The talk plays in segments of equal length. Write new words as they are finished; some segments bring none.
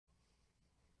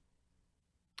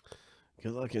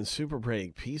Good luck in Super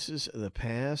Break. Pieces of the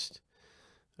Past.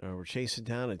 We're chasing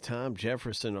down a Tom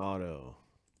Jefferson auto.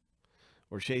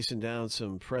 We're chasing down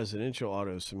some presidential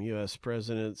autos. Some U.S.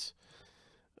 presidents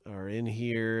are in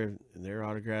here, and their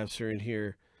autographs are in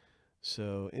here.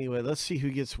 So anyway, let's see who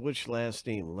gets which last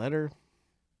name letter.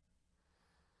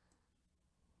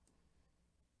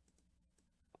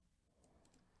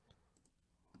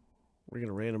 We're going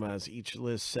to randomize each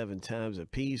list 7 times a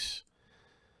piece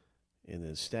and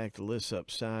then stack the lists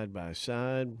up side by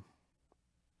side.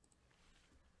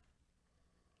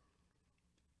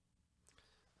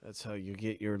 That's how you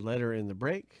get your letter in the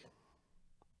break.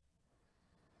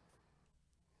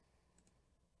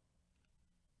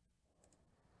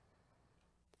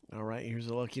 All right, here's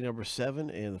the lucky number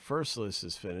 7, and the first list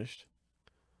is finished.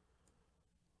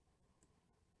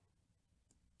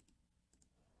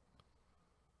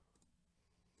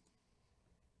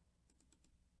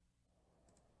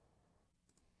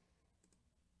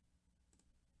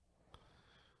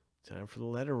 Time for the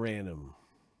letter random.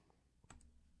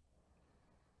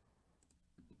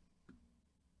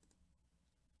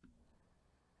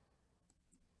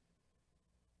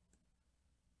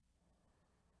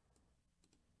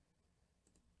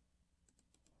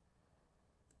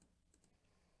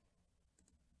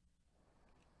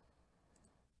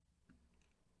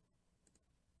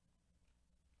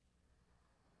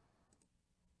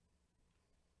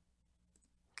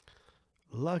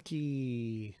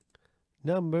 Lucky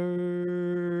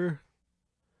number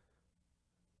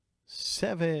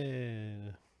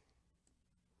 7.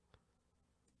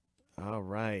 All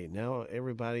right, now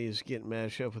everybody is getting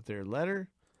matched up with their letter.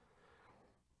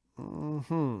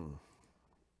 Good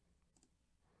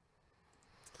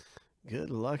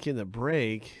luck in the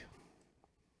break.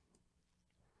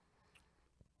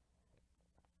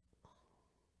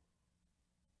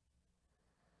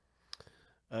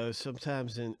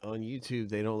 Sometimes on YouTube,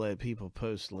 they don't let people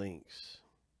post links.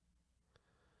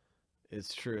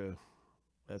 It's true.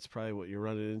 That's probably what you're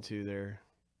running into there.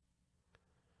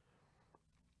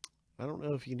 I don't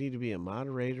know if you need to be a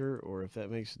moderator or if that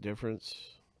makes a difference.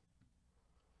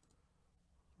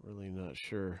 Really not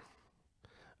sure.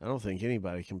 I don't think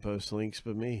anybody can post links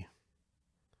but me.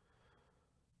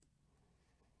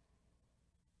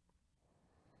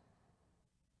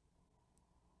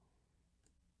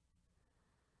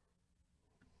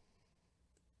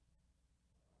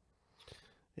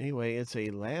 Anyway, it's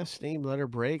a last name letter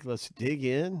break. Let's dig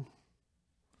in.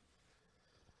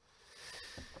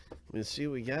 Let's see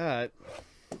what we got.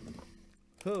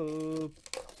 Oh,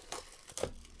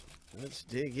 let's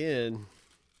dig in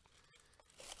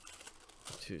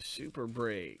to Super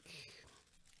Break.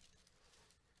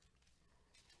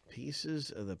 Pieces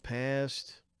of the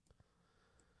Past.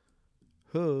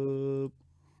 Hope.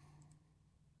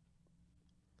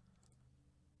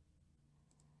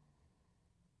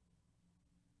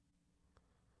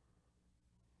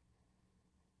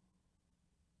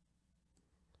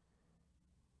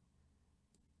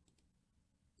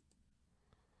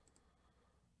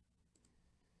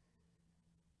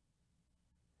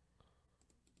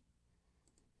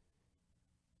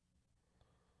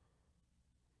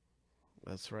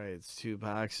 That's right, it's 2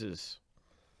 boxes.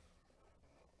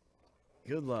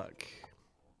 Good luck.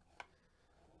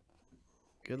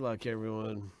 Good luck,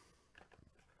 everyone.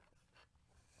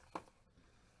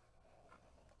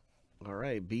 All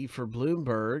right, B for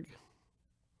Bloomberg.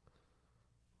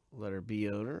 Letter B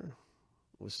owner.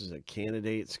 This is a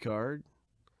candidate's card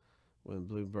when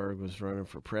Bloomberg was running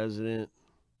for president.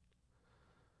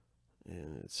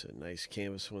 And it's a nice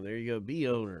canvas one. There you go, B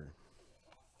owner.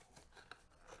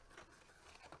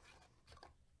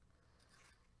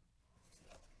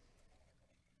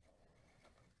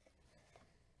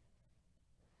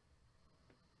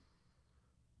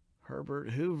 Herbert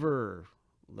Hoover,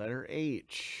 letter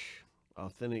H.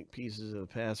 Authentic Pieces of the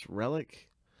Past relic.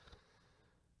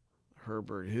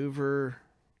 Herbert Hoover.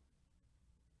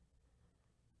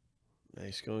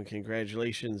 Nice going.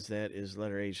 Congratulations. That is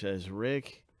letter H. That is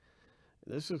Rick.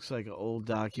 This looks like an old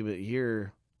document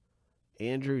here.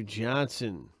 Andrew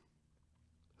Johnson.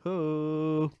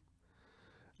 Ho.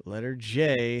 Letter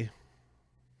J.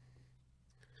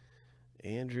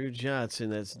 Andrew Johnson.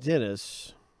 That's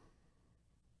Dennis.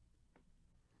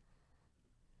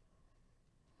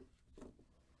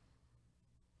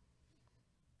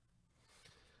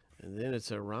 And then it's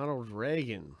a Ronald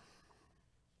Reagan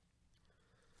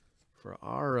for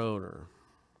our owner,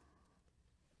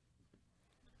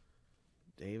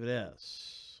 David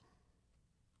S.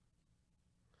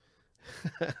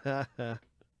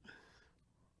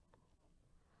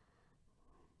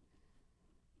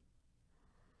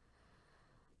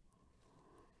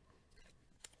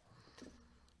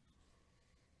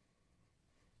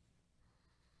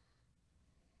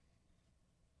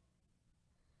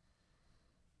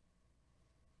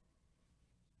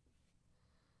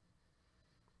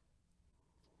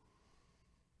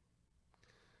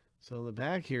 So on the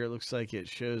back here, it looks like it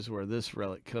shows where this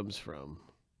relic comes from.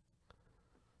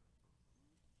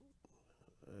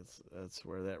 That's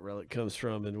where that relic comes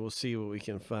from, and we'll see what we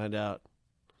can find out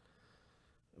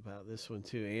about this one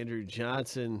too. Andrew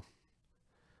Johnson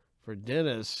for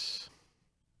Dennis.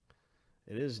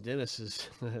 It is Dennis's.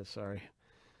 Sorry,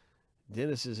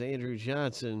 Dennis's Andrew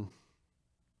Johnson,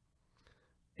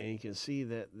 and you can see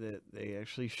that they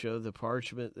actually show the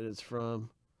parchment that it's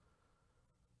from,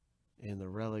 and the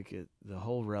relic, the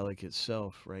whole relic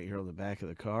itself, right here on the back of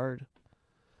the card.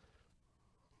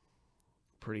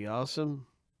 Pretty awesome.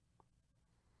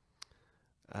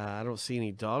 I don't see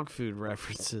any dog food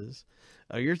references.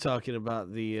 Oh, you're talking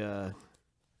about the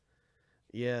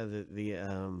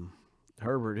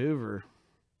Herbert Hoover.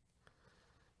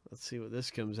 Let's see what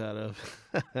this comes out of.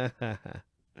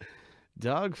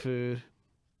 Dog food.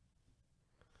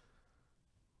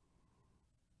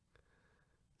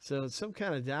 So it's some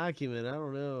kind of document. I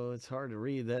don't know. It's hard to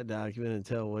read that document and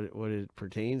tell what it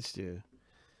pertains to.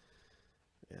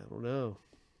 Yeah, I don't know.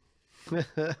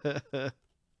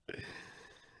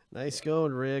 Nice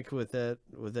going, Rick, with that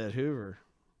Hoover.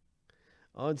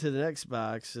 On to the next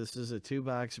box. This is a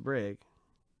 2-box break.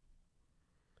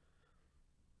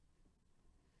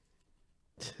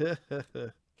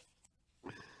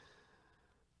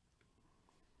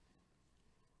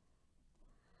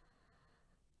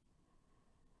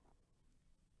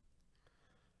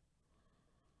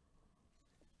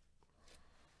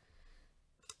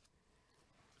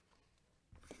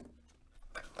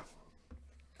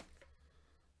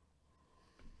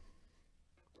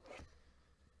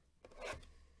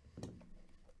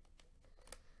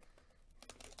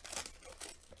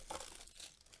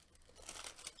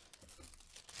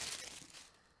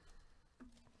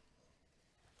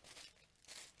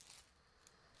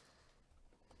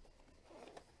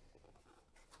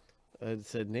 It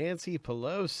said Nancy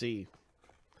Pelosi.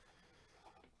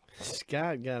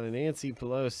 Scott got a Nancy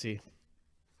Pelosi.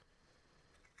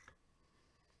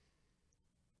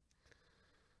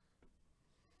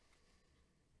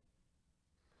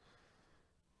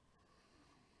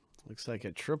 Looks like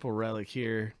a triple relic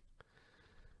here.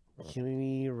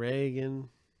 Kennedy, Reagan,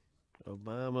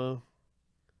 Obama.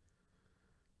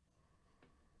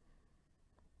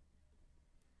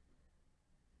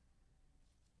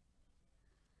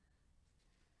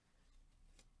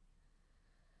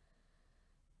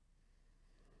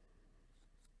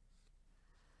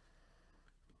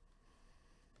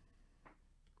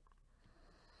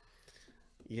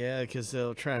 Yeah, because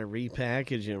they'll try to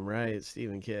repackage him, right?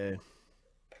 Stephen K.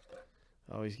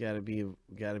 Always got to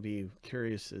be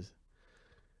curious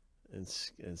and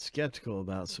skeptical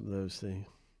about some of those things.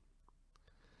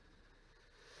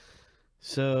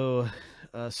 So,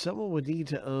 someone would need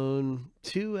to own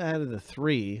 2 out of the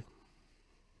 3.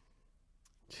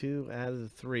 2 out of the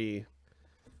 3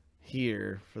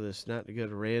 here for this not to go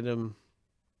to random.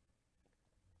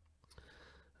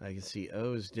 I can see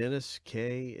O is Dennis.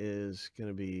 K is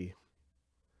going to be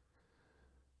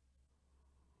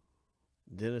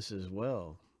Dennis as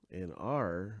well. And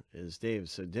R is Dave.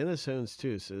 So Dennis owns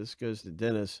 2. So this goes to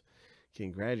Dennis.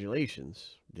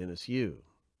 Congratulations, Dennis U.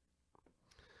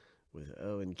 With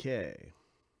O and K.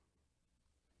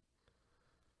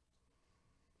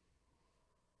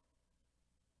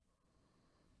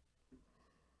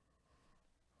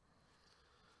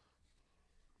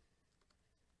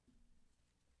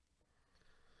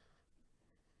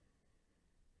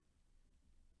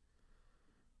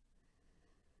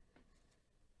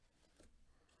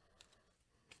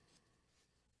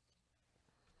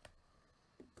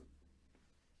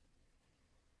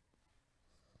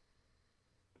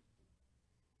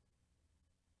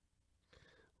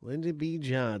 Lyndon B.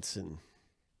 Johnson.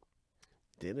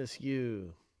 Dennis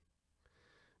U.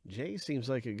 J seems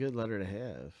like a good letter to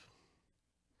have.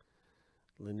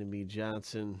 Lyndon B.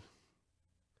 Johnson,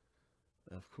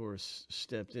 of course,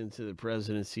 stepped into the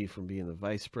presidency from being the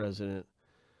vice president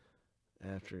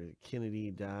after Kennedy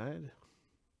died.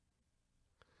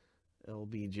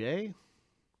 LBJ.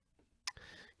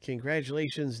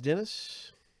 Congratulations,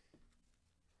 Dennis.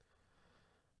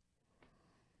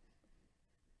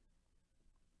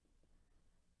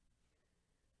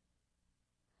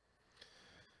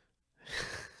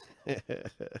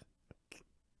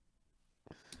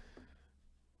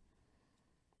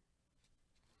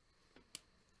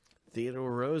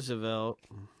 Theodore Roosevelt.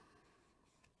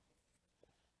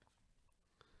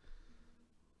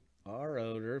 Our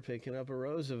owner picking up a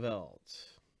Roosevelt.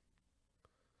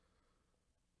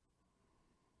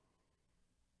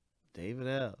 David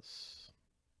S.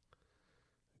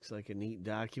 Looks like a neat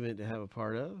document to have a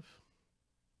part of.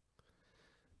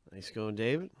 Nice going,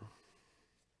 David.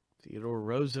 Theodore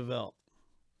Roosevelt.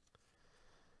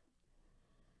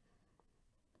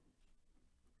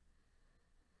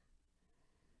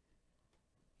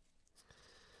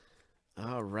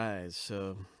 All right,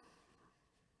 so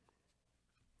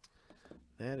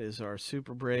that is our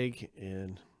super break,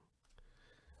 and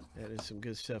that is some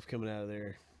good stuff coming out of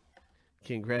there.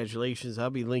 Congratulations.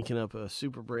 I'll be linking up a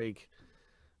super break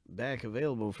back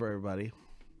available for everybody.